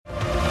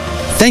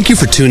Thank you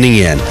for tuning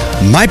in.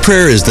 My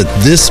prayer is that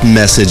this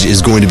message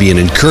is going to be an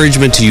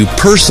encouragement to you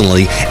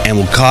personally and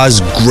will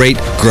cause great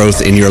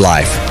growth in your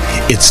life.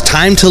 It's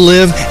time to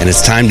live, and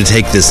it's time to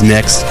take this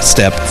next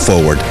step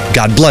forward.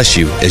 God bless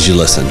you as you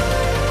listen.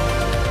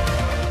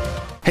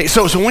 Hey,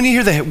 so when you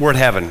hear the word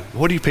heaven,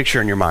 what do you picture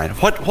in your mind?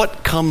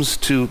 What comes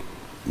to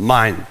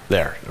mind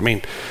there? I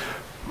mean,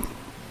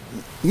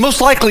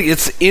 most likely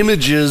it's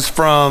images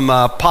from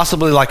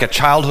possibly like a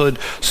childhood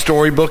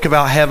storybook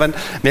about heaven,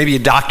 maybe a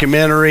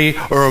documentary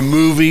or a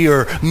movie,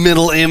 or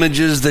mental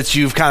images that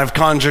you've kind of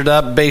conjured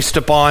up based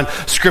upon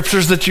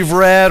scriptures that you've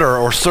read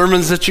or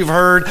sermons that you've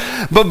heard.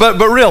 But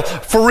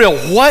for real,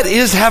 what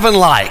is heaven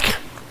like?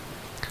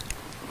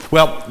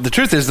 Well, the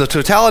truth is the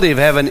totality of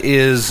heaven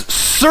is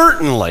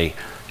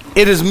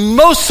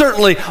most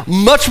certainly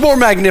much more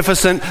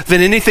magnificent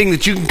than anything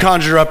that you can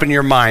conjure up in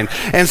your mind.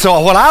 And so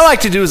what I like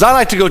to do is I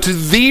like to go to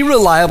the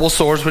reliable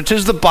source, which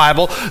is the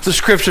Bible, the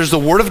Scriptures, the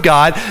Word of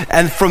God,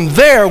 and from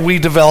there we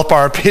develop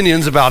our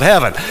opinions about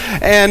heaven.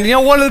 And you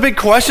know, one of the big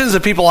questions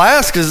that people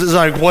ask is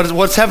like,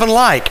 what's heaven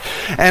like?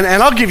 And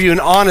I'll give you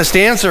an honest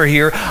answer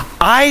here.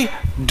 I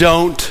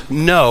don't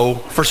know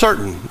for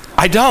certain.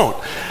 I don't.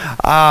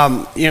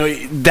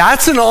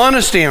 That's an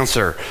honest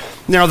answer.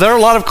 Now, there are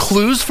a lot of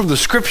clues from the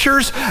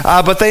Scriptures,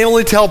 but they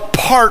only tell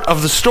part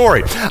of the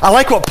story. I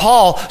like what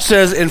Paul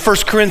says in 1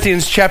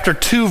 Corinthians chapter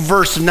 2,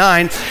 verse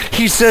 9.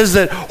 He says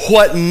that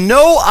what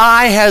no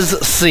eye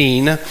has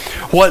seen,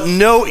 what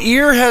no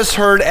ear has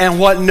heard, and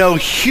what no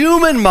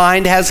human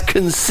mind has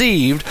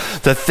conceived,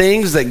 the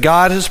things that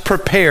God has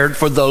prepared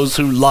for those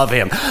who love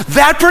Him.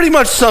 That pretty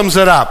much sums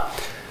it up.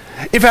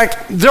 In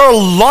fact, there are a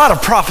lot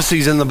of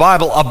prophecies in the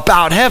Bible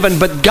about heaven,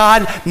 but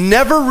God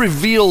never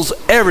reveals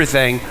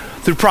everything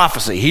through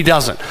prophecy. He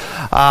doesn't.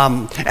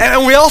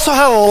 And we also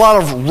have a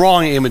lot of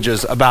wrong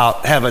images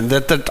about heaven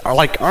that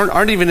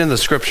aren't even in the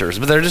Scriptures,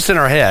 but they're just in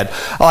our head.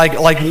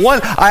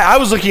 I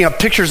was looking at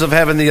pictures of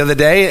heaven the other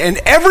day, and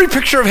every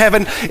picture of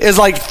heaven is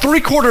like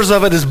 3/4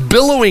 of it is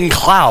billowing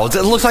clouds.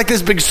 It looks like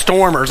this big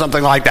storm or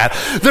something like that.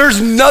 There's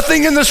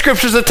nothing in the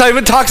Scriptures that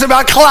even talks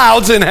about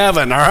clouds in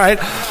heaven, all right?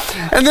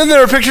 And then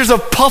there are pictures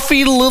of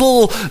puffy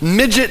little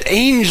midget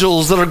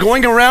angels that are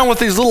going around with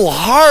these little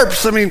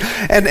harps. I mean,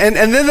 and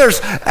then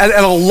there's...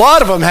 And a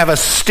lot of them have a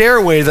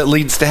stairway that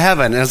leads to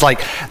heaven. And it's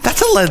like,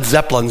 that's a Led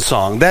Zeppelin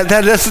song.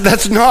 That's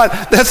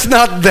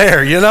not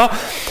there, you know?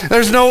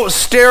 There's no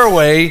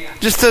stairway.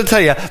 Just to tell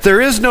you, there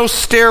is no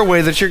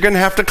stairway that you're going to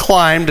have to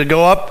climb to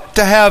go up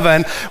to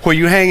heaven where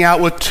you hang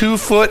out with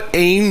 2-foot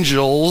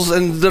angels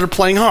that are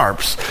playing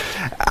harps.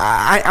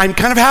 I'm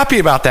kind of happy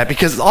about that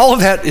because all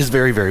of that is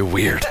very, very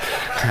weird.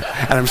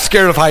 And I'm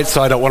scared of heights,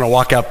 so I don't want to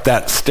walk up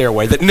that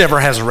stairway that never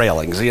has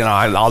railings. You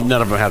know,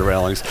 none of them had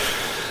railings.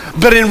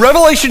 But in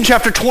Revelation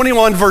chapter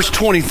 21, verse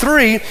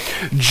 23,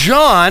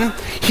 John,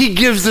 he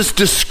gives this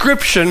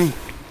description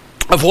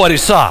of what he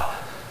saw.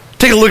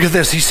 Take a look at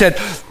this. He said,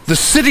 "The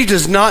city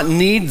does not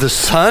need the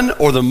sun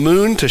or the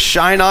moon to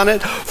shine on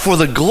it, for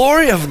the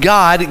glory of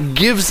God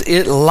gives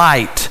it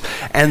light,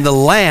 and the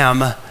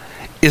Lamb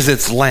is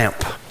its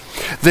lamp.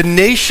 The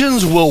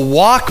nations will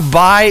walk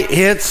by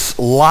its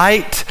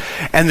light,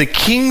 and the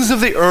kings of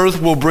the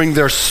earth will bring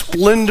their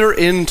splendor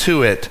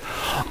into it.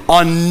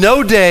 On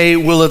no day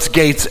will its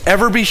gates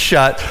ever be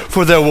shut,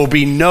 for there will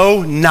be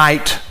no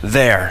night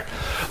there.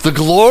 The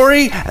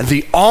glory and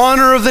the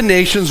honor of the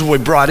nations will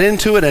be brought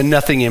into it, and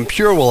nothing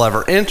impure will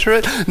ever enter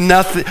it,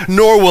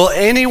 nor will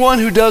anyone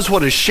who does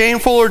what is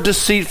shameful or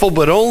deceitful,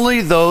 but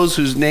only those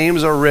whose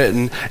names are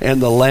written in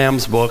the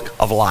Lamb's book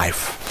of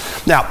life."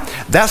 Now,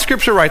 that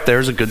scripture right there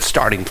is a good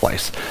starting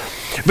place.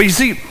 But you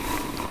see,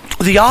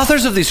 the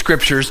authors of these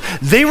scriptures,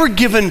 they were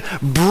given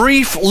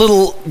brief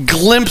little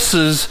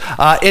glimpses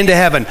into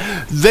heaven.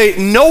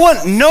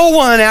 No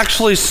one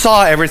actually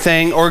saw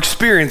everything or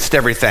experienced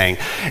everything.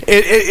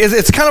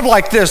 It's kind of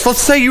like this.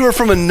 Let's say you were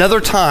from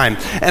another time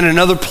and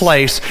another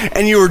place,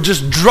 and you were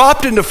just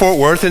dropped into Fort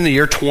Worth in the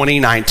year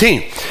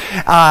 2019.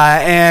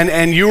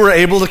 And you were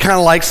able to kind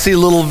of like see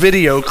little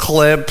video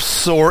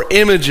clips or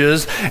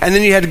images, and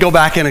then you had to go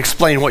back and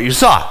explain what you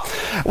saw.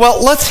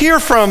 Well, let's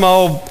hear from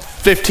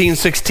 15,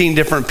 16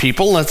 different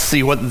people. Let's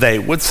see what they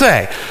would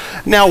say.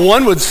 Now,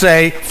 one would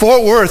say,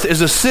 Fort Worth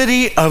is a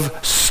city of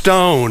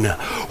stone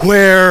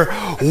where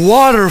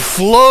water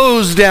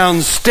flows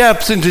down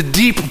steps into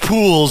deep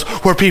pools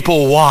where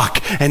people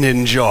walk and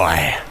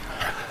enjoy.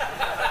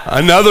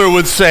 Another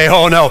would say,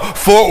 oh no,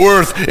 Fort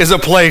Worth is a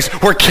place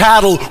where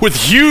cattle with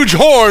huge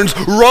horns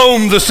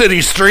roam the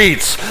city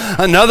streets.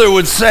 Another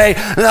would say,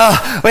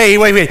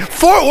 wait,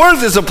 Fort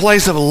Worth is a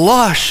place of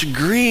lush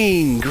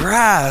green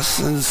grass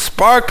and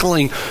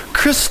sparkling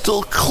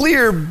crystal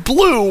clear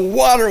blue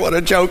water. What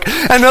a joke.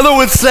 Another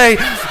would say,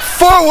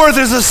 Fort Worth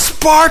is a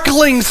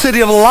sparkling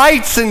city of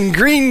lights and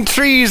green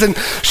trees and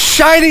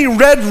shining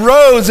red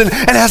roads and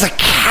has a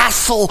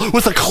castle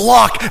with a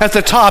clock at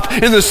the top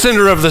in the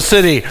center of the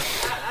city.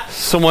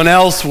 Someone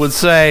else would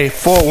say,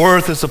 Fort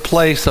Worth is a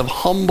place of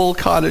humble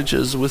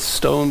cottages with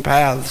stone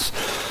paths.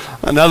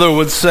 Another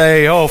would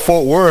say, oh,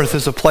 Fort Worth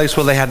is a place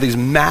where they have these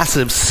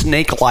massive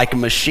snake-like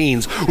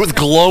machines with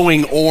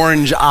glowing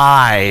orange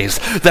eyes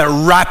that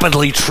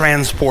rapidly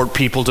transport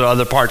people to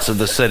other parts of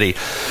the city.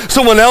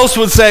 Someone else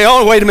would say,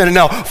 oh, wait a minute,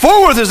 no.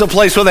 Fort Worth is a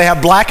place where they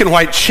have black and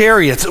white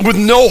chariots with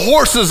no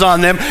horses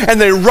on them,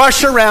 and they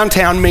rush around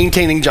town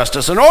maintaining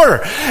justice and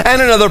order.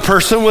 And another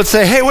person would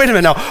say, hey, wait a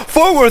minute, no.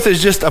 Fort Worth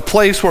is just a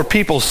place where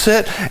people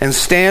sit and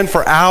stand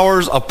for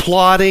hours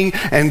applauding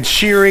and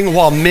cheering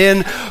while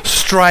men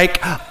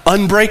strike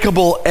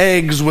unbreakable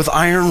eggs with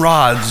iron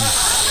rods.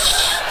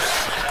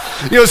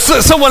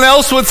 Someone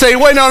else would say,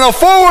 wait, no,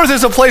 Fort Worth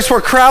is a place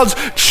where crowds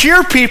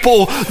cheer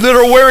people that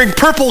are wearing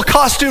purple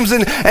costumes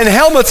and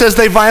helmets as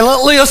they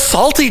violently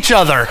assault each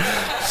other.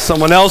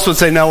 Someone else would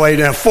say, no,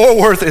 wait, Fort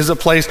Worth is a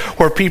place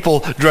where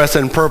people dress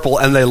in purple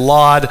and they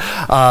laud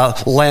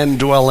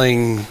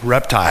land-dwelling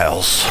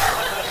reptiles.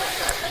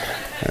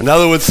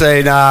 Another would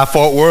say,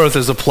 Fort Worth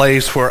is a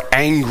place where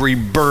angry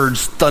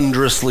birds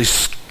thunderously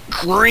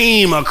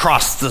scream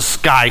across the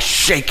sky,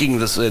 shaking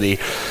the city.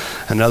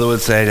 Another would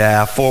say,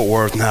 Fort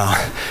Worth, no,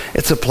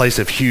 it's a place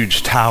of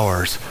huge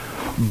towers,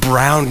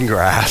 brown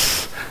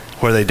grass,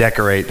 where they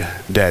decorate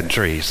dead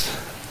trees.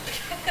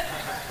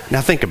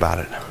 Now think about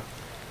it.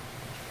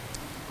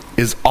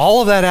 Is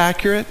all of that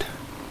accurate?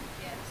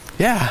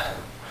 Yeah.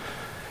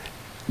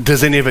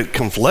 Does any of it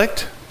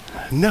conflict?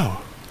 No.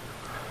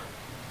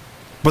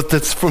 But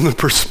that's from the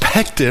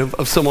perspective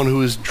of someone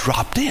who is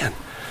dropped in.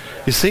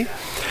 You see?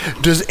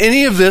 Does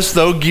any of this,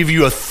 though, give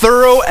you a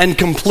thorough and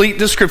complete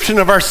description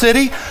of our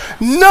city?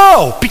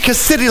 No, because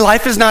city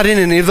life is not in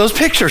any of those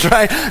pictures,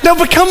 right? No,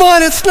 but come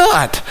on, it's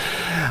not.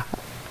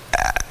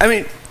 I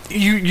mean,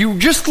 you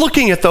just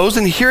looking at those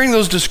and hearing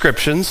those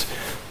descriptions,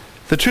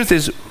 the truth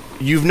is,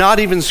 you've not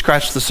even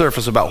scratched the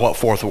surface about what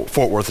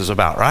Fort Worth is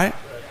about, right?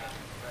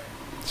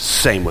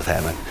 Same with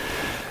heaven.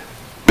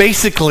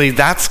 Basically,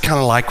 that's kind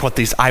of like what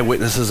these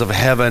eyewitnesses of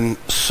heaven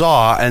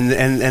saw,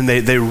 and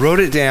they wrote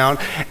it down,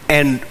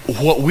 and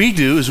what we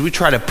do is we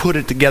try to put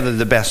it together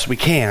the best we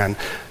can,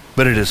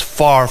 but it is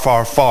far,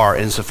 far, far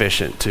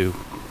insufficient to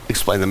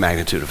explain the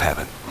magnitude of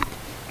heaven.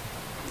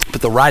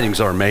 But the writings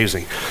are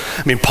amazing.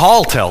 I mean,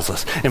 Paul tells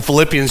us in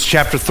Philippians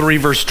chapter 3,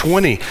 verse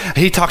 20,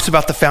 he talks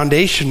about the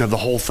foundation of the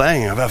whole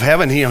thing, of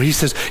heaven. He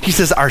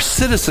says our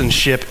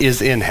citizenship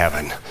is in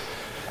heaven.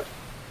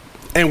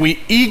 And we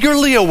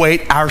eagerly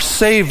await our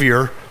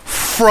Savior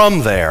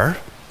from there,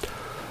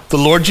 the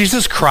Lord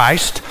Jesus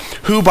Christ,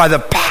 who by the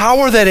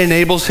power that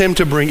enables him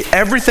to bring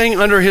everything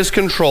under his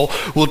control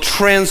will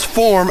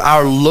transform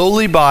our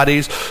lowly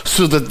bodies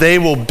so that they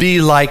will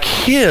be like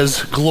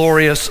his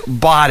glorious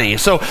body.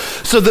 So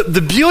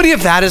the beauty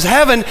of that is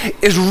heaven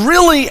is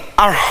really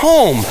our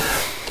home.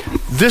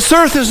 This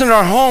earth isn't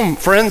our home,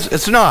 friends.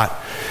 It's not.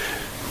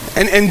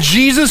 And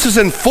Jesus is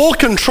in full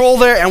control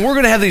there, and we're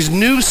going to have these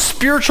new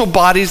spiritual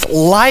bodies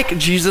like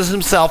Jesus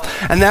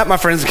himself, and that, my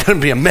friends, is going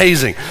to be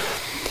amazing.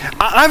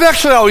 I've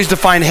actually always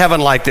defined heaven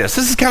like this.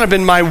 This has kind of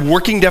been my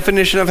working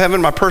definition of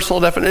heaven, my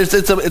personal definition.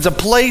 It's a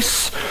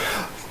place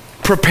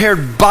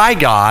prepared by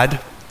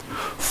God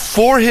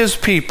for his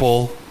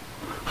people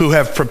who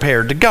have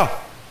prepared to go.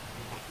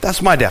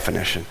 That's my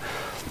definition.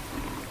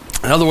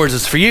 In other words,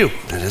 it's for you.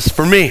 It is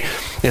for me.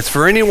 It's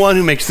for anyone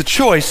who makes the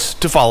choice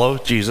to follow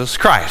Jesus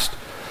Christ.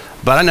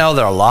 But I know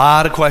there are a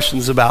lot of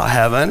questions about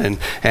heaven,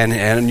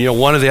 and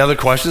one of the other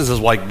questions is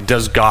like,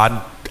 does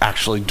God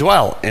actually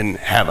dwell in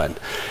heaven?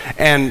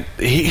 And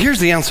here's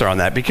the answer on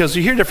that, because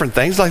you hear different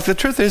things. Like, the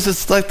truth is,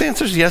 it's like the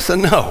answer is yes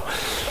and no.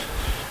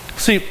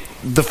 See,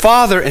 the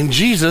Father and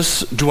Jesus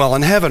dwell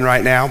in heaven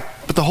right now,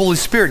 but the Holy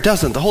Spirit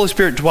doesn't. The Holy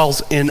Spirit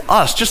dwells in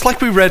us. Just like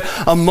we read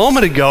a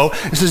moment ago,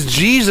 it says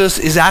Jesus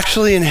is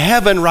actually in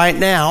heaven right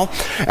now,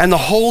 and the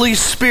Holy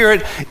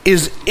Spirit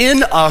is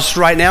in us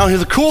right now. And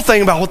the cool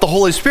thing about what the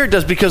Holy Spirit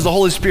does, because the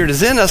Holy Spirit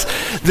is in us,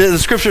 the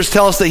scriptures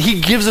tell us that he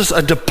gives us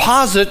a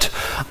deposit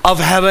of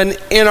heaven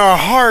in our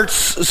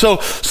hearts.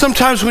 So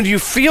sometimes when you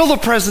feel the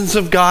presence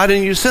of God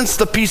and you sense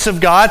the peace of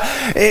God,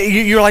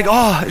 you're like,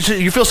 oh,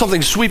 you feel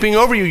something sweeping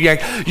over you.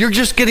 You're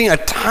just getting a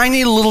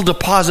tiny little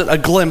deposit, a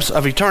glimpse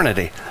of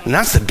eternity. And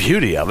that's the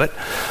beauty of it.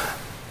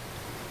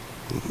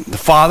 The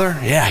Father,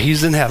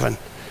 he's in heaven,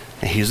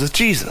 and he's with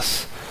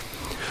Jesus.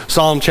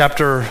 Psalm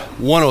chapter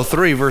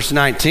 103, verse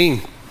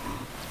 19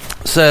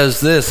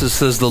 says this. It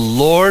says, the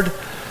Lord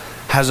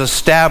has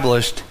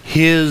established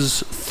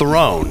his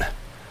throne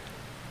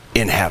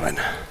in heaven.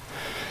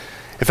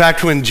 In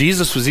fact, when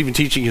Jesus was even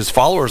teaching his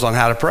followers on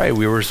how to pray,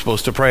 we were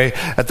supposed to pray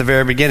at the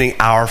very beginning,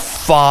 our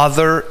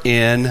Father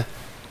in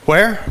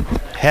where?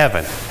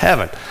 Heaven.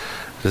 Heaven.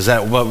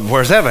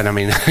 Where's heaven? I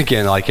mean,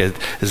 again,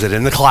 is it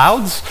in the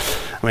clouds?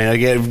 I mean,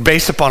 again,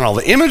 based upon all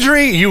the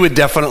imagery, you would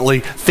definitely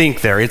think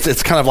there.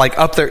 It's kind of like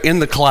up there in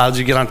the clouds.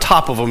 You get on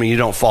top of them and you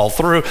don't fall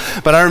through.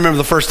 But I remember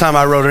the first time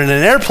I rode in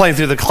an airplane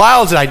through the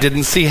clouds, and I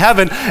didn't see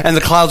heaven, and the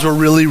clouds were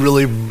really,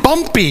 really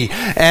bumpy.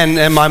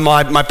 And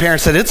my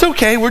parents said, it's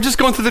okay, we're just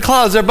going through the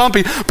clouds, they're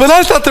bumpy. But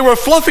I thought they were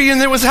fluffy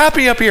and it was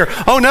happy up here.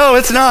 Oh no,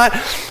 it's not.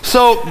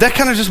 So that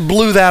kind of just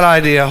blew that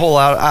idea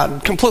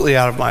completely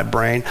out of my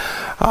brain.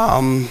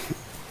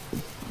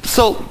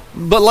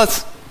 But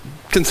let's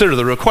consider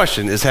the real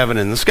question. Is heaven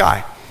in the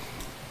sky?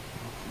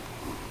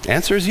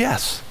 Answer is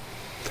yes.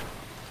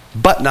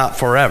 But not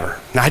forever.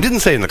 Now, I didn't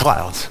say in the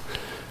clouds.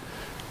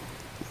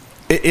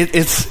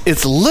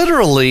 It's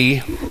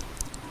literally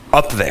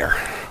up there,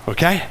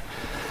 okay?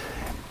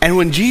 And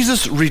when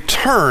Jesus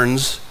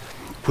returns,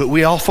 what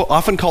we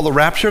often call the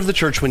rapture of the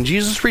church, when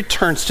Jesus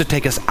returns to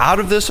take us out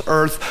of this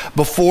earth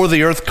before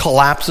the earth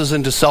collapses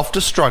into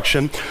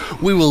self-destruction,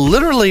 we will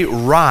literally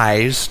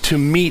rise to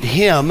meet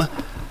him.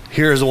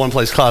 Here's the one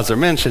place clouds are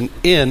mentioned,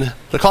 in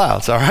the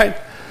clouds, all right?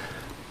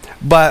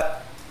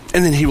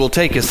 And then he will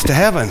take us to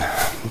heaven.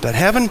 But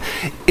heaven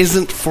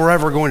isn't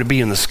forever going to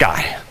be in the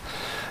sky.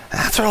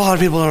 That's where a lot of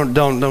people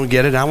don't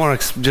get it. I want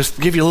to just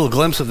give you a little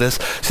glimpse of this.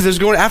 See,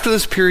 after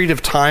this period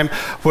of time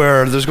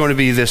where there's going to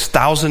be this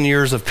 1,000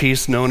 years of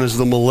peace known as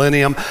the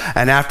millennium,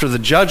 and after the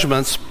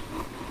judgments,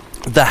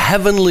 the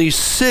heavenly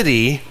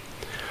city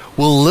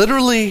will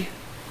literally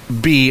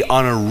be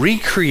on a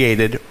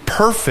recreated,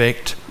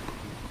 perfect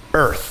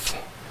earth.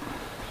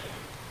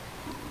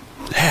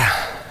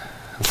 Yeah.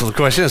 So the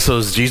question is,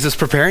 is Jesus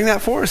preparing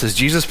that for us? Is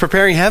Jesus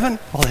preparing heaven?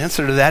 Well, the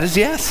answer to that is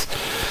yes.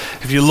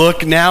 If you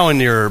look now in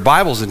your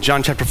Bibles in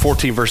John chapter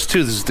 14, verse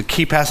 2, this is the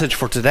key passage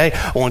for today.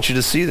 I want you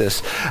to see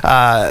this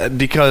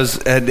because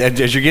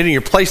as you're getting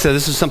your place there,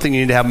 this is something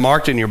you need to have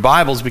marked in your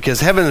Bibles because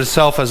heaven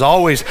itself has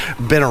always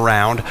been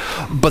around,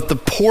 but the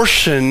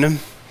portion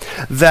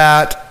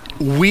that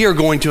we are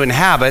going to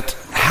inhabit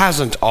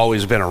hasn't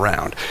always been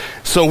around.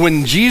 So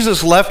when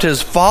Jesus left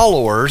his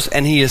followers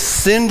and he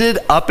ascended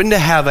up into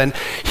heaven,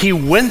 he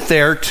went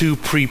there to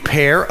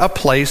prepare a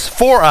place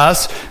for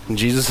us. And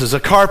Jesus is a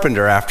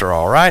carpenter after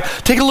all, right?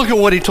 Take a look at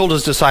what he told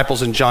his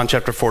disciples in John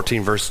chapter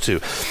 14, verse 2.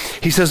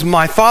 He says,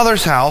 "My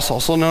Father's house,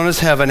 also known as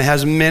heaven,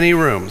 has many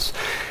rooms.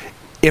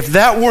 If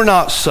that were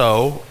not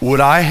so,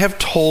 would I have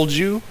told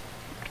you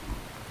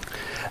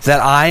that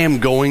I am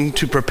going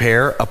to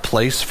prepare a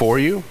place for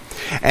you?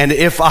 And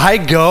if I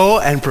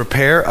go and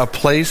prepare a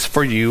place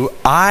for you,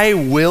 I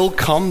will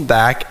come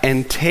back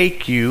and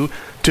take you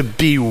to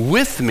be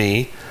with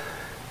me,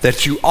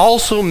 that you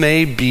also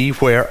may be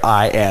where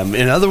I am."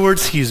 In other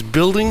words, he's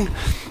building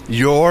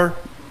your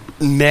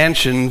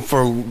mansion,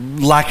 for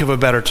lack of a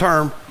better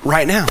term,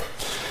 right now.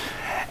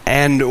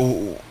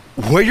 And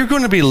where you're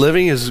going to be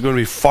living is going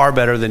to be far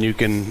better than you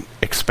can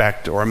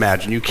expect or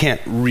imagine. You can't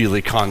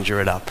really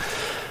conjure it up.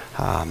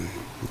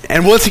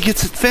 And once he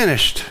gets it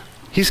finished,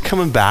 he's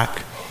coming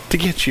back to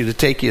get you, to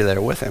take you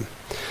there with him.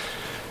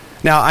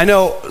 Now, I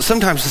know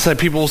sometimes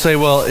people will say,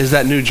 well, is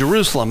that New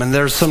Jerusalem? And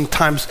there's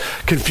sometimes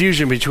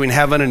confusion between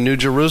heaven and New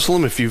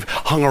Jerusalem. If you've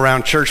hung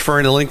around church for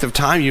any length of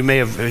time, you may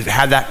have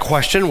had that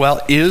question.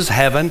 Well, is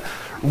heaven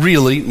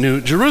really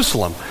New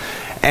Jerusalem?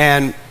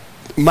 And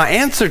my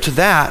answer to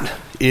that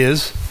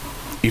is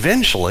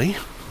eventually.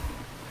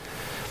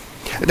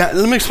 Now,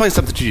 let me explain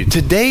something to you.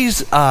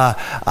 Today's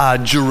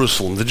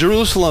Jerusalem, the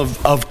Jerusalem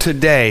of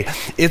today,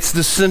 it's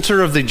the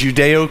center of the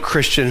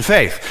Judeo-Christian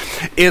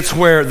faith. It's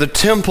where the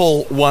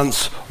temple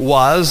once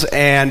was,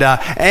 and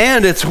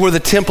it's where the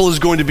temple is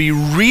going to be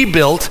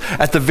rebuilt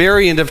at the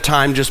very end of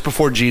time just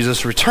before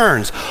Jesus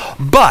returns.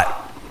 But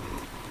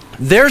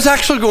there's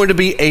actually going to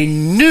be a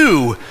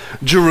new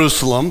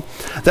Jerusalem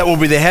that will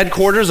be the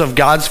headquarters of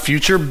God's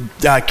future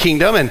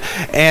kingdom.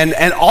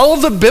 And all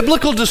of the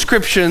biblical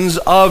descriptions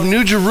of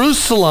New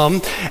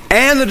Jerusalem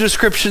and the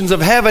descriptions of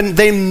heaven,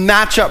 they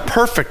match up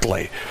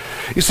perfectly.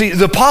 You see,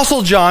 the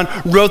Apostle John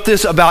wrote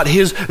this about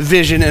his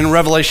vision in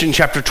Revelation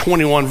chapter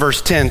 21,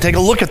 verse 10. Take a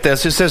look at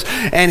this. It says,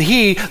 "And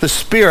he, the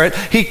Spirit,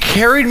 he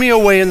carried me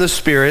away in the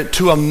Spirit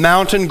to a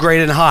mountain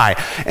great and high,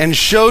 and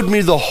showed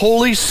me the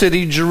holy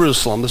city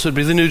Jerusalem," this would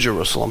be the New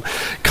Jerusalem,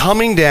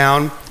 "coming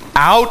down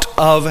out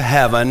of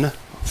heaven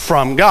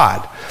from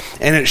God.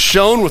 And it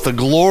shone with the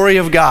glory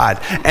of God,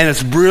 and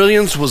its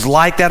brilliance was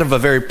like that of a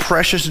very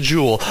precious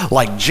jewel,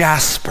 like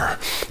jasper,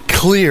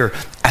 clear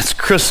as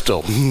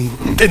crystal."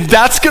 And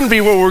that's going to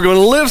be where we're going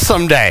to live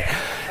someday.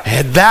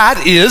 And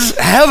that is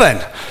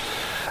heaven.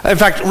 In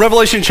fact,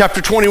 Revelation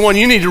chapter 21,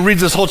 you need to read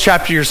this whole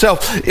chapter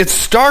yourself. It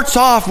starts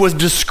off with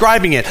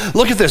describing it.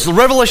 Look at this.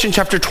 Revelation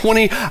chapter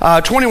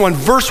 21,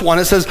 verse 1,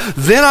 it says,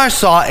 "Then I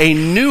saw a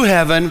new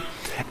heaven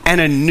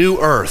and a new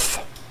earth.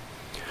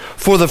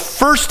 For the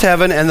first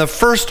heaven and the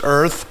first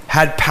earth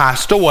had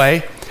passed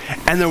away,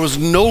 and there was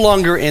no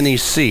longer any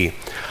sea.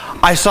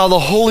 I saw the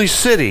holy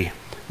city,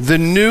 the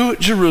new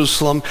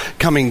Jerusalem,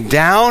 coming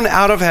down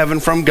out of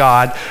heaven from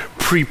God,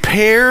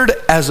 prepared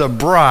as a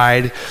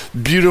bride,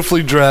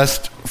 beautifully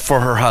dressed for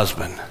her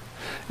husband."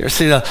 You ever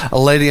seen a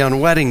lady on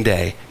wedding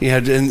day,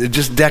 and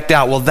just decked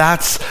out? Well,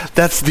 that's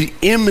the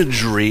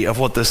imagery of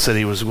what this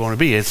city was going to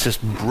be. It's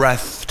just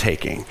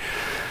breathtaking.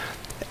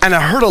 "And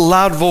I heard a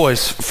loud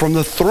voice from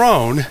the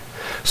throne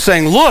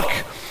saying, 'Look,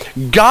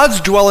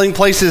 God's dwelling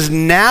place is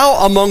now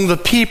among the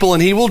people,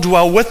 and he will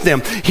dwell with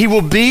them. They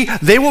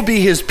will be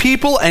his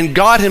people, and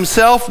God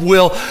himself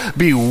will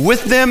be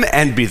with them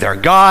and be their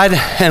God.'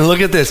 And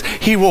look at this.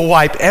 He will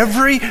wipe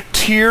every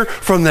tear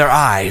from their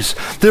eyes.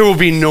 There will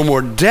be no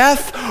more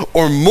death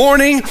or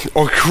mourning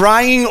or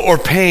crying or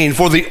pain,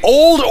 for the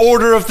old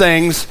order of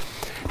things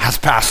has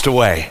passed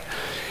away.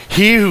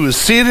 He who is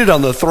seated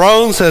on the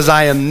throne says,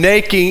 I am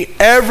making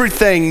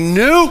everything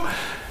new.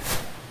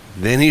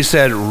 Then he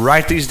said,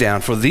 write these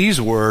down, for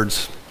these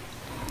words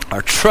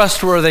are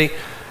trustworthy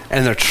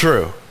and they're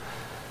true.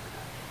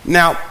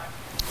 Now,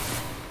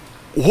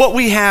 what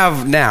we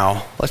have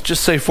now, let's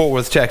just say Fort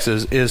Worth,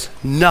 Texas, is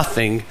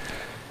nothing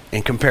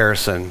in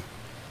comparison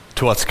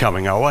to what's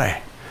coming our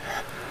way.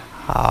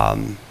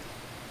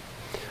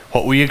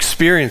 What we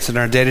experience in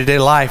our day-to-day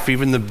life,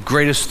 even the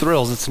greatest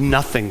thrills, it's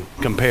nothing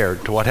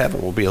compared to what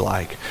heaven will be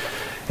like.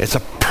 It's a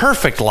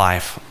perfect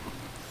life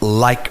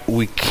like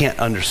we can't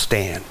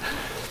understand.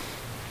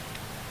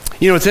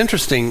 You know, it's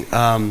interesting.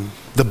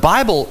 The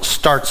Bible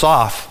starts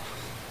off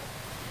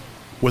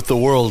with the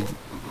world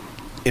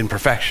in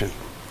perfection.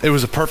 It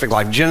was a perfect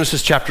life.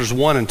 Genesis chapters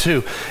 1 and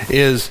 2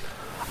 is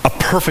a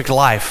perfect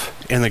life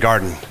in the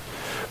garden.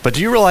 But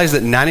do you realize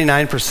that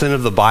 99%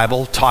 of the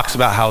Bible talks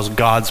about how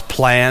God's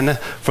plan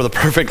for the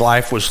perfect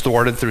life was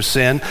thwarted through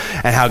sin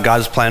and how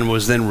God's plan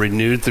was then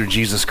renewed through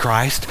Jesus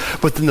Christ?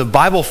 But then the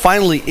Bible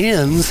finally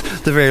ends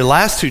the very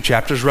last two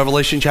chapters,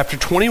 Revelation chapter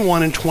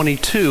 21 and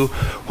 22,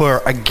 where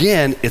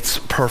again it's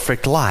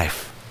perfect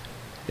life,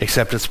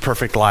 except it's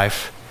perfect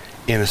life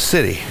in a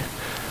city.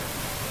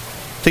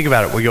 Think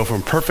about it. We go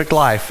from perfect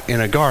life in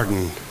a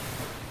garden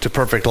to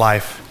perfect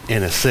life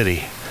in a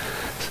city.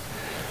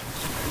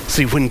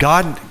 See, when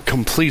God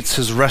completes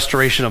his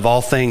restoration of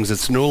all things,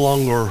 it's no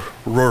longer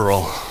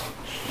rural,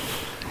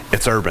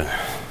 it's urban.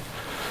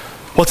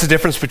 What's the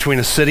difference between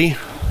a city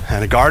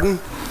and a garden?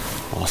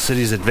 Well, a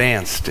city's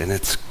advanced and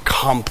it's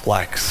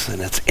complex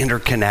and it's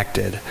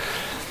interconnected.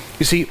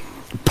 You see,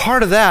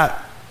 part of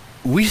that,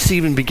 we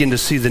even begin to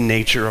see the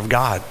nature of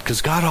God,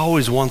 because God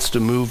always wants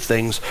to move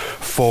things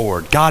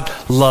forward. God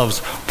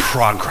loves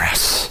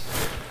progress.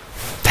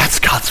 That's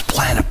God's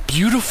plan. A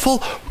beautiful,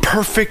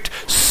 perfect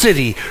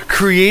city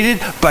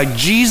created by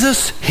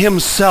Jesus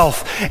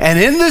himself. And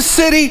in this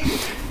city,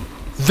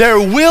 there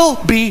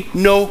will be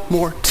no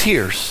more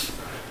tears.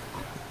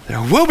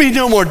 There will be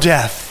no more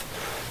death.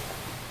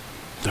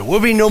 There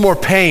will be no more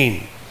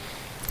pain.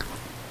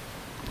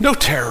 No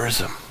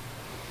terrorism.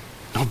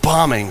 No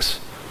bombings.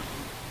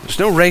 There's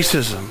no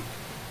racism.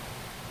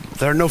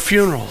 There are no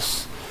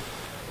funerals.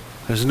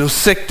 There's no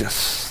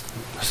sickness.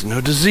 There's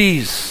no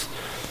disease.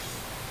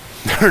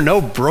 There are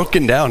no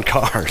broken down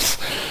cars.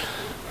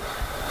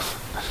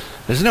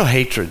 There's no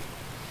hatred.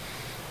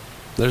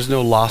 There's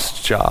no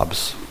lost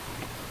jobs.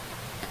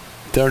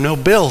 There are no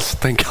bills,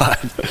 thank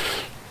God.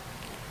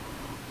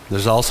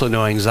 There's also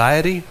no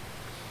anxiety,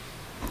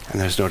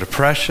 and there's no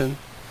depression,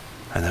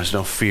 and there's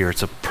no fear.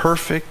 It's a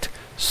perfect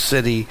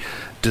city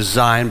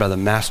designed by the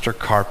master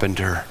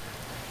carpenter,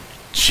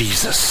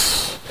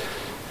 Jesus.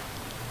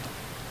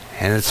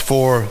 And it's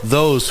for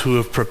those who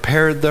have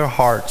prepared their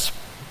hearts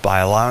by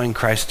allowing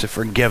Christ to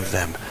forgive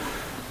them.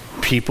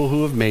 People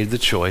who have made the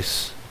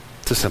choice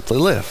to simply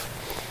live.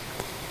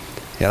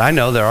 Yet I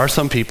know there are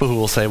some people who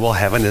will say, well,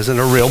 heaven isn't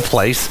a real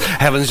place.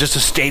 Heaven's just a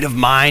state of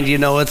mind. You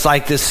know, it's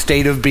like this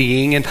state of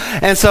being.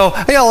 And so,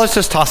 let's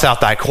just toss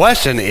out that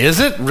question. Is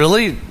it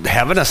really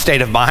heaven a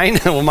state of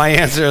mind? Well, my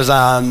answer is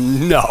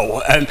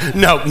no.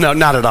 No,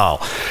 not at all.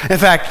 In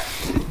fact,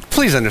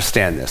 please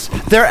understand this.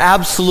 There are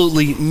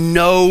absolutely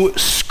no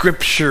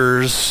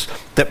scriptures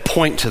that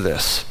point to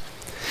this.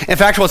 In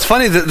fact, what's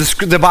funny,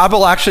 the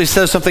Bible actually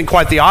says something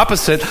quite the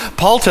opposite.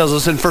 Paul tells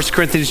us in 1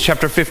 Corinthians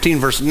chapter 15,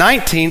 verse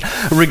 19,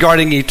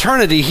 regarding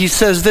eternity, he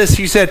says this,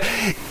 he said,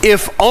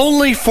 if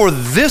only for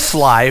this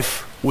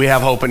life we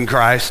have hope in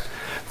Christ,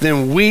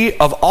 then we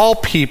are of all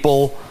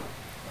people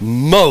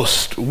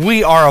most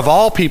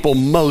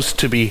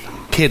to be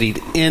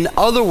pitied. In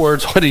other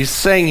words, what he's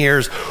saying here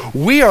is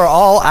we are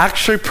all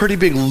actually pretty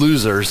big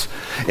losers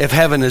if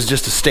heaven is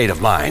just a state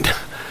of mind.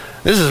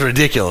 This is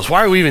ridiculous.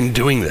 Why are we even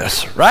doing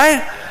this,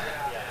 right?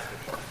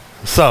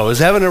 So, is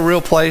heaven a real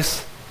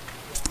place?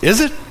 Is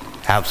it?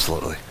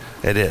 Absolutely,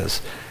 it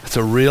is. It's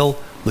a real,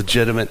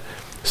 legitimate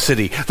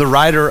city. The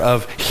writer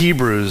of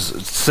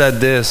Hebrews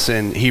said this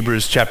in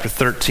Hebrews chapter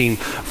 13,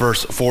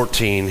 verse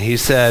 14. He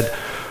said,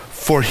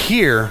 for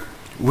here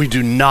we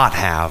do not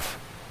have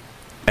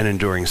an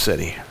enduring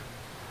city,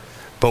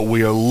 but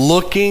we are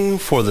looking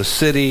for the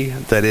city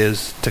that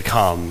is to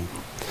come.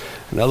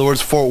 In other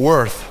words, Fort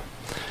Worth,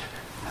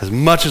 as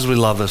much as we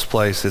love this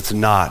place, it's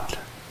not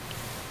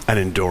an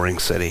enduring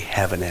city.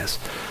 Heaven is.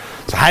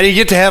 So how do you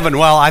get to heaven?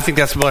 Well, I think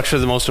that's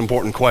actually the most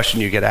important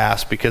question you get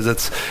asked, because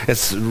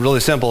it's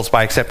really simple. It's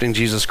by accepting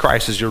Jesus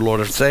Christ as your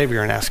Lord and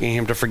Savior and asking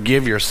him to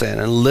forgive your sin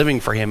and living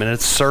for him, and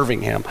it's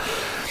serving him.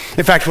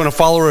 In fact, when a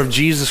follower of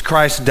Jesus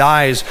Christ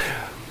dies,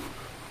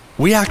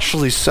 we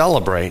actually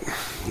celebrate.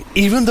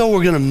 Even though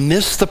we're going to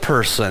miss the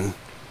person,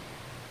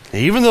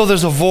 even though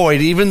there's a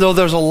void, even though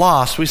there's a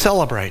loss, we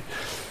celebrate.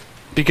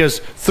 Because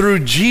through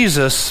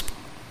Jesus,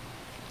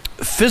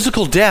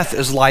 physical death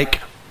is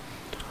like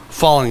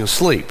falling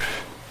asleep.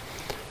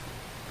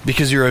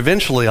 because you're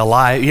eventually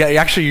alive. Yeah,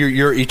 actually,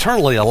 you're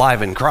eternally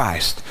alive in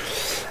Christ.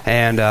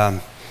 And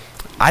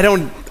I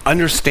don't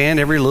understand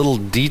every little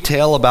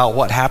detail about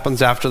what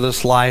happens after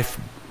this life,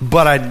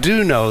 but I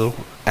do know,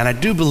 and I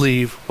do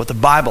believe what the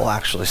Bible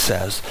actually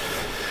says.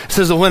 It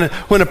says that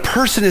when a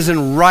person is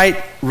in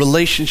right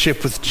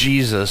relationship with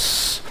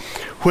Jesus,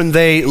 when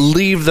they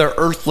leave their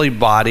earthly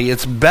body,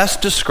 it's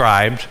best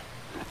described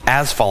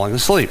as falling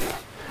asleep.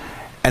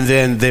 And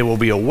then they will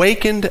be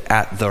awakened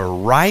at the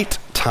right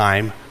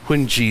time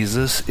when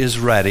Jesus is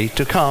ready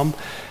to come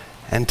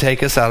and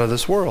take us out of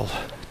this world.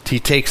 He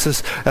takes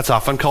us, that's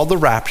often called the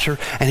rapture,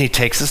 and he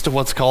takes us to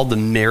what's called the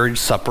marriage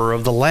supper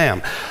of the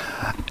Lamb.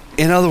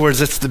 In other words,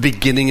 it's the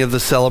beginning of the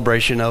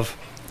celebration of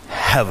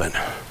heaven.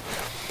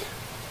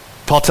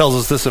 Paul tells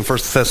us this in 1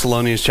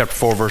 Thessalonians chapter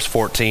 4, verse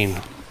 14.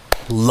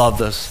 Love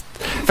this.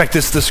 In fact,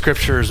 this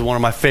scripture is one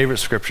of my favorite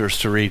scriptures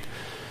to read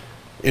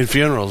in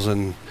funerals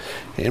and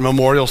in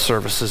memorial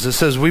services. It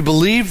says, we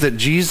believe that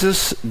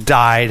Jesus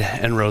died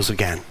and rose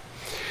again.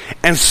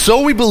 And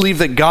so we believe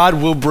that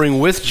God will bring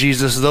with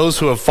Jesus those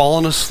who have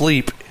fallen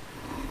asleep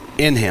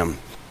in him.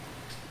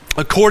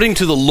 According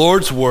to the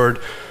Lord's word,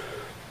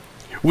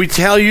 we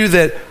tell you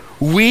that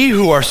we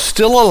who are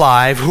still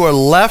alive, who are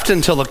left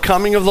until the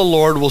coming of the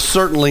Lord, will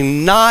certainly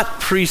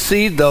not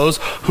precede those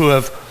who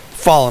have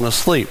fallen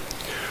asleep.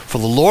 For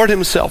the Lord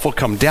himself will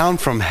come down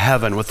from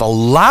heaven with a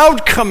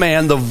loud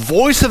command, the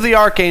voice of the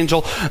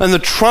archangel, and the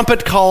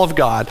trumpet call of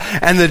God.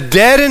 And the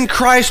dead in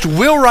Christ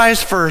will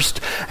rise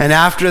first, and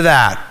after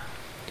that,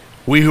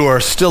 we who are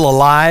still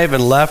alive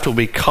and left will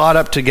be caught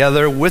up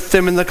together with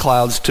them in the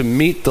clouds to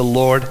meet the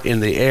Lord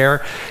in the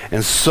air,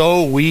 and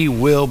so we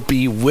will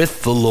be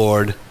with the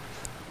Lord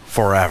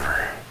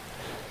forever.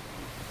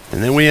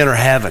 And then we enter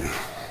heaven.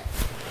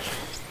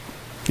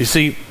 You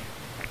see,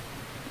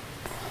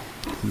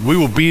 we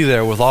will be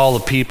there with all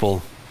the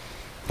people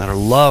that are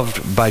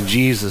loved by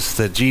Jesus,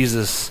 that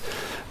Jesus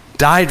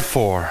died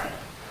for.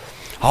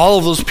 All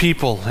of those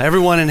people,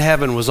 everyone in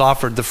heaven was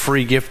offered the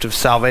free gift of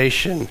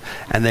salvation,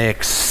 and they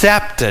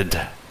accepted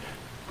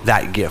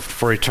that gift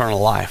for eternal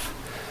life.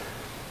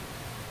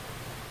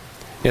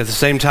 At the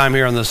same time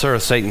here on this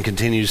earth, Satan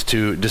continues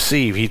to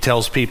deceive. He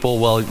tells people,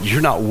 well,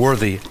 you're not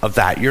worthy of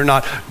that. You're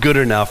not good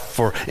enough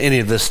for any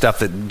of this stuff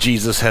that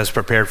Jesus has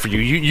prepared for you.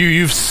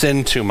 You've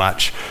sinned too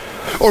much.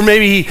 Or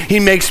maybe he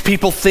makes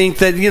people think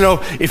that,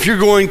 if you're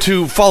going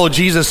to follow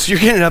Jesus, you're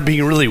going to end up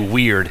being really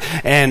weird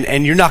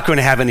and you're not going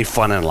to have any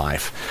fun in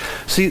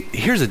life. See,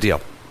 here's the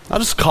deal. I'll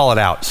just call it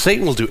out.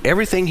 Satan will do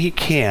everything he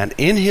can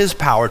in his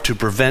power to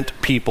prevent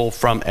people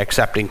from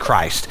accepting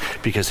Christ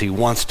because he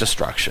wants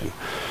destruction.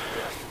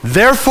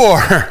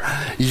 Therefore,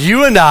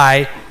 you and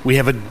I, we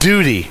have a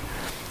duty.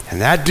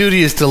 And that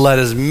duty is to let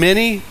as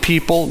many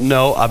people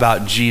know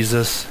about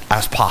Jesus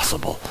as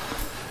possible.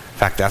 In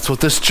fact, that's what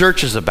this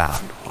church is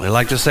about. We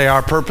like to say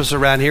our purpose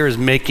around here is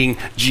making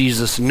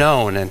Jesus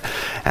known. And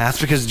that's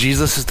because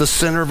Jesus is the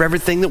center of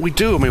everything that we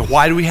do. I mean,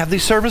 why do we have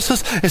these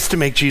services? It's to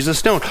make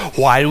Jesus known.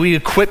 Why do we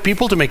equip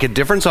people to make a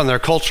difference on their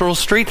cultural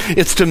street?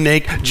 It's to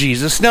make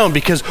Jesus known.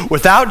 Because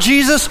without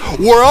Jesus,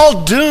 we're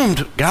all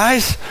doomed,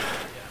 guys.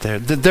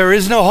 There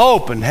is no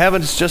hope, and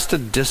heaven's just a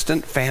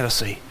distant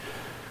fantasy.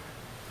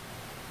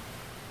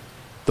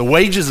 The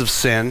wages of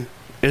sin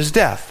is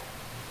death,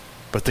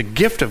 but the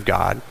gift of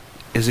God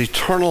is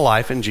eternal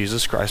life in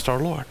Jesus Christ our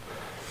Lord.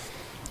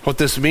 What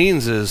this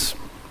means is,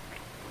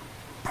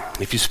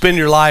 if you spend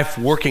your life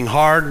working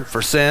hard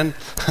for sin,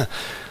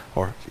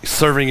 or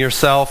serving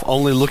yourself,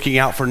 only looking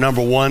out for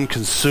number one,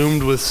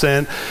 consumed with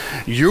sin,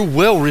 you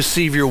will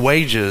receive your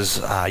wages.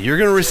 You're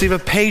going to receive a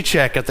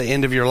paycheck at the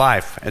end of your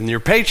life. And your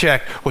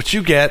paycheck, what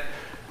you get,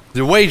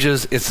 the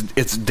wages,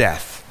 it's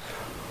death.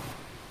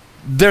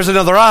 There's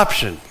another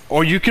option.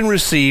 Or you can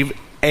receive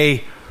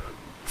a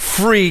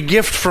free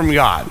gift from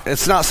God.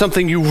 It's not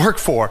something you work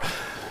for.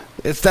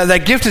 It's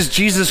that gift is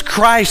Jesus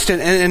Christ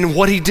and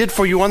what he did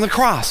for you on the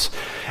cross.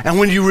 And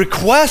when you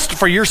request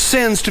for your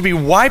sins to be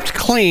wiped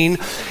clean,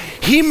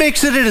 he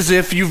makes it as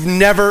if you've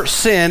never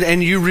sinned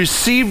and you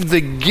received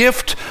the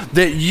gift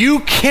that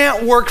you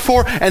can't work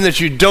for and that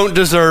you don't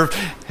deserve.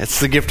 It's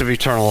the gift of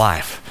eternal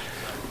life.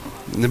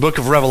 In the book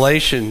of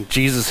Revelation,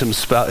 Jesus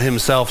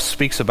himself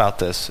speaks about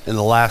this in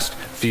the last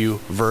few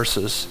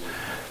verses.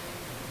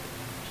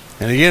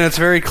 And again, it's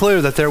very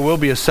clear that there will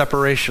be a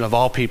separation of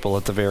all people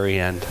at the very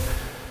end.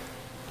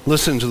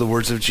 Listen to the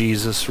words of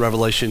Jesus,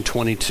 Revelation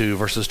 22,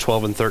 verses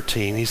 12 and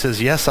 13. He says,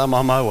 yes, I'm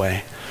on my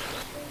way.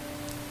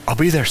 I'll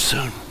be there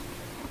soon.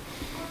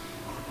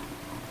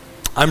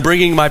 I'm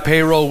bringing my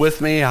payroll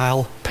with me.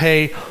 I'll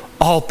pay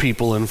all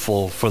people in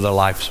full for their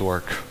life's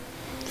work.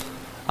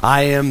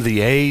 I am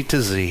the A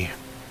to Z,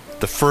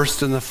 the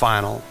first and the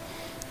final,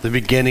 the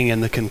beginning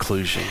and the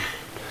conclusion.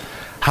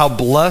 How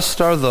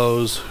blessed are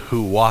those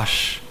who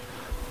wash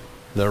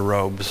their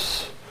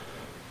robes.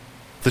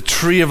 The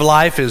tree of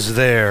life is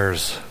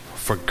theirs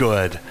for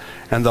good,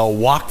 and they'll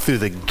walk through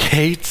the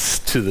gates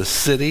to the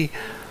city.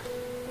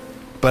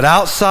 But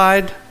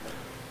outside,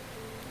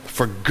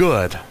 for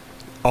good,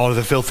 all of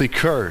the filthy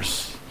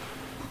curs,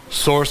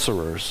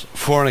 sorcerers,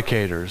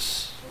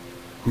 fornicators,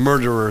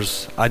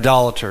 murderers,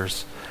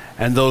 idolaters,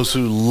 and those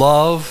who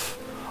love,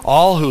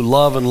 all who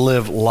love and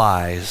live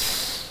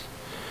lies.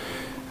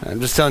 I'm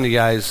just telling you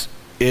guys,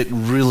 it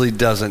really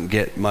doesn't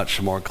get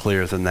much more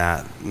clear than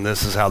that. And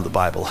this is how the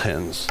Bible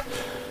ends.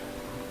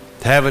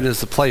 Heaven is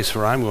the place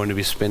where I'm going to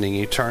be spending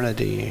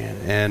eternity.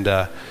 And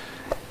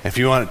if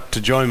you want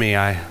to join me,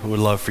 I would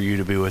love for you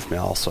to be with me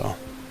also.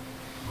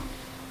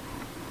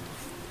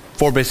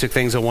 4 basic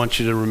things I want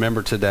you to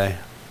remember today.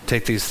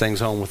 Take these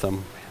things home with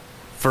them.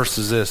 First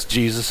is this: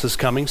 Jesus is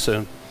coming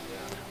soon.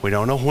 We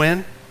don't know when.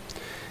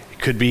 It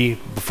could be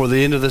before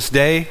the end of this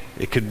day.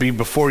 It could be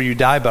before you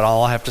die, but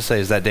all I have to say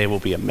is that day will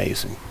be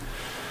amazing.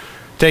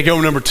 Take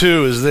home number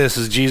 2 is this: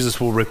 is Jesus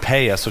will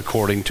repay us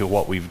according to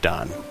what we've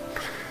done.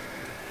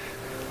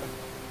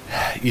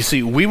 You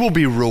see, we will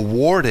be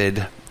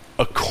rewarded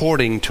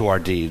according to our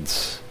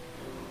deeds.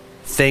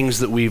 Things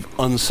that we've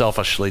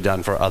unselfishly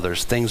done for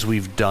others, things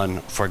we've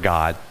done for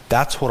God.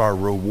 That's what our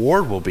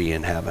reward will be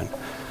in heaven.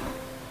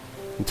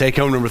 And take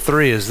home number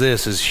 3 is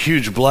this: is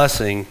huge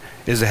blessing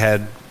is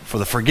ahead for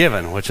the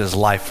forgiven, which is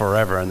life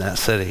forever in that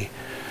city.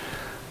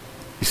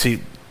 You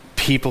see,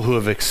 people who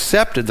have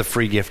accepted the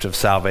free gift of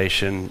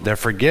salvation, they're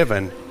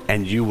forgiven,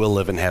 and you will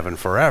live in heaven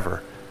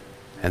forever.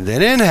 And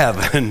then in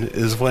heaven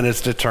is when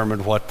it's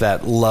determined what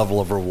that level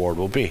of reward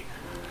will be.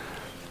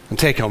 And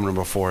take home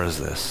number 4 is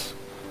this: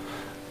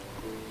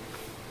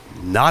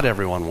 not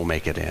everyone will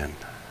make it in.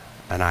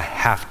 And I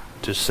have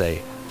to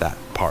say that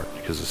part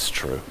because it's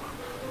true.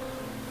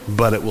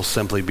 But it will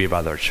simply be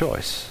by their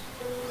choice.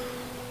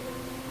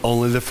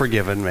 Only the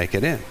forgiven make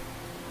it in.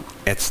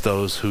 It's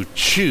those who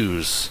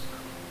choose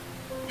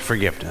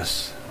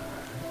forgiveness.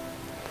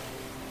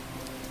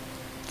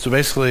 So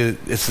basically,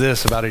 it's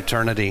this about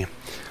eternity.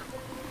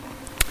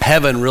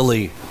 Heaven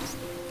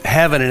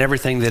and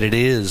everything that it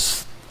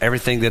is,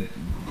 everything that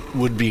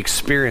would be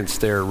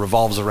experienced there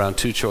revolves around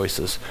 2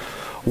 choices.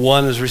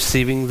 One is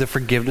receiving the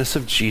forgiveness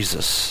of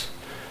Jesus,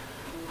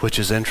 which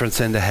is entrance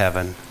into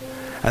heaven.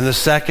 And the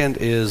second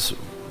is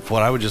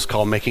what I would just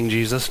call making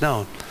Jesus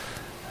known.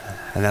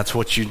 And that's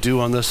what you do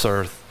on this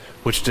earth,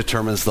 which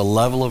determines the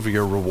level of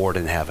your reward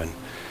in heaven.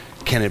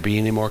 Can it be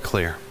any more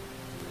clear?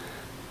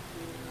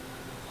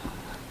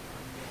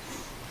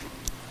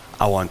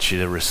 I want you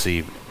to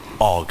receive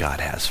all God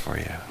has for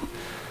you.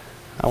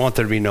 I want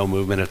there to be no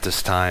movement at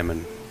this time.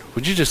 And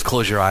would you just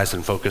close your eyes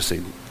and focus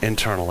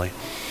internally?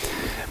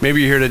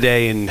 Maybe you're here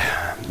today and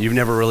you've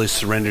never really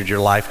surrendered your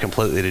life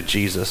completely to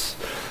Jesus.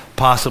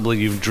 Possibly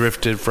you've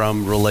drifted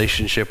from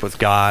relationship with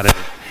God.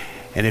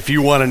 And if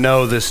you want to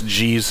know this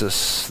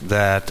Jesus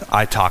that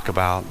I talk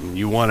about, and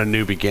you want a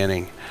new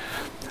beginning,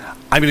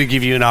 I'm going to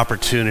give you an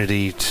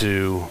opportunity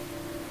to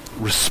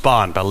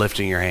respond by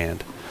lifting your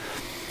hand.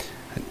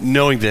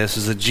 Knowing this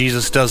is that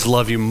Jesus does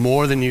love you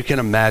more than you can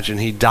imagine.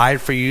 He died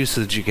for you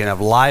so that you can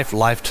have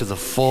life to the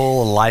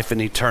full, and life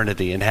in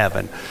eternity in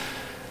heaven.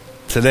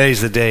 Today's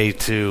the day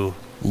to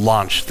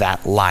launch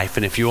that life.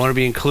 And if you want to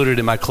be included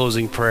in my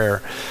closing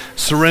prayer,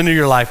 surrender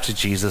your life to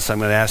Jesus. I'm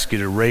going to ask you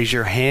to raise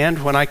your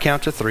hand when I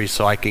count to 3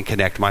 so I can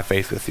connect my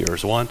faith with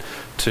yours. 1,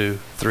 2,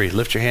 3.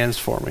 Lift your hands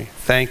for me.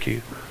 Thank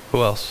you.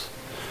 Who else?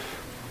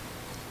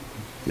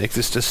 Make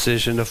this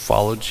decision to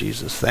follow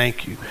Jesus.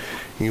 Thank you.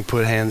 You can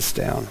put hands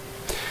down.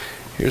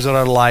 Here's what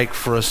I'd like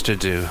for us to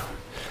do.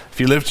 If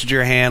you lifted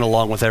your hand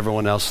along with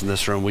everyone else in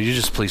this room, will you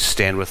just please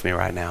stand with me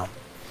right now?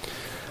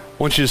 I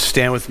want you to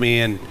stand with me,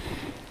 and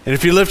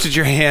if you lifted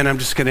your hand, I'm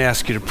just going to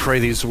ask you to pray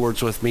these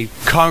words with me.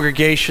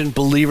 Congregation,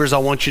 believers, I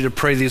want you to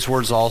pray these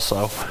words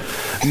also.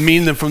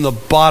 Mean them from the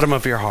bottom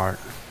of your heart.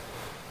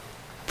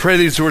 Pray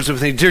these words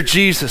with me. Dear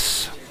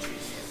Jesus,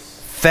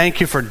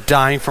 thank you for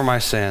dying for my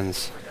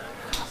sins.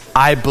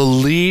 I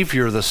believe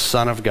you're the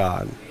Son of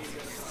God.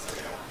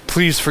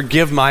 Please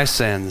forgive my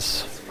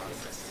sins.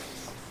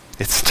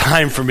 It's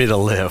time for me to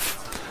live.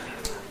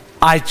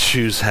 I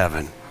choose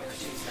heaven.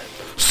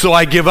 So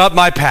I give up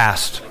my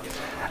past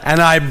and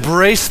I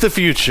embrace the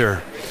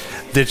future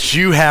that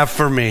you have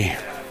for me.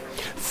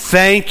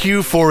 Thank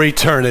you for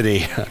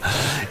eternity.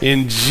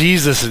 In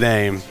Jesus'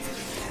 name,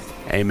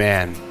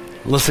 amen.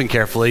 Listen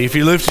carefully. If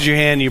you lifted your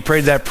hand, you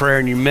prayed that prayer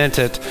and you meant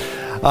it,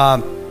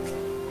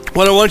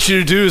 what I want you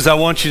to do is I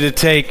want you to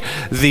take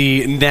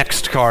the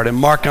next card and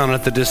mark on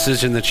it the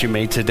decision that you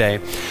made today.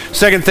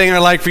 Second thing I'd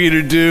like for you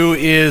to do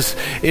is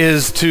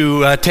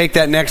to take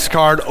that next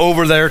card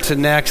over there to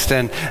next,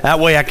 and that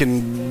way I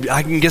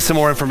can get some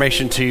more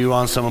information to you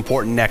on some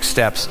important next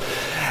steps.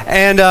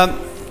 And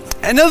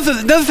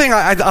another thing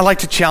I like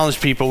to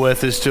challenge people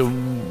with is to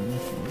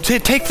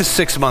take the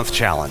 6-month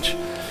challenge.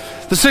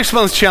 The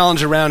 6-month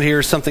challenge around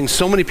here is something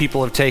so many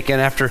people have taken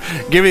after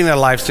giving their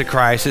lives to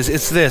Christ.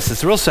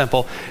 It's real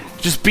simple.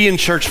 Just be in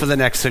church for the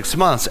next 6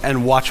 months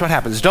and watch what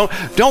happens.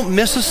 Don't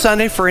miss a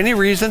Sunday for any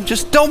reason.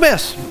 Just don't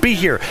miss. Be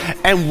here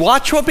and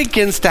watch what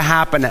begins to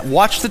happen.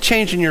 Watch the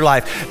change in your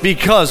life,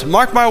 because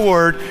mark my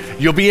word,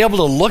 you'll be able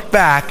to look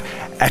back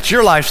at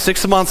your life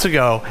 6 months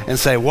ago and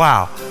say,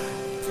 wow,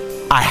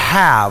 I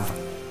have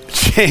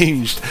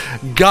changed.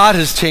 God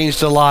has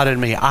changed a lot in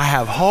me. I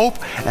have hope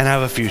and I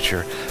have a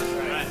future.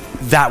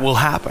 that will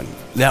happen.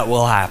 That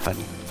will happen.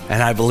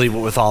 And I believe it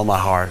with all my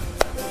heart.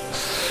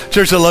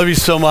 Church, I love you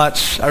so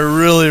much. I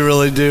really,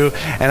 really do.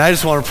 And I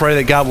just want to pray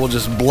that God will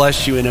just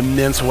bless you in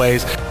immense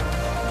ways.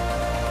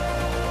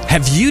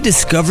 Have you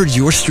discovered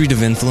your street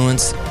of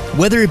influence?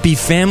 Whether it be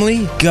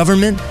family,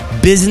 government,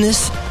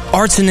 business,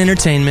 arts and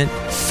entertainment,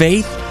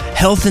 faith,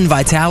 health and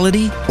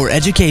vitality, or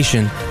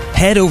education,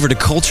 head over to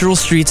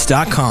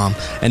culturalstreets.com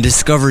and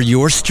discover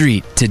your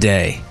street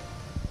today.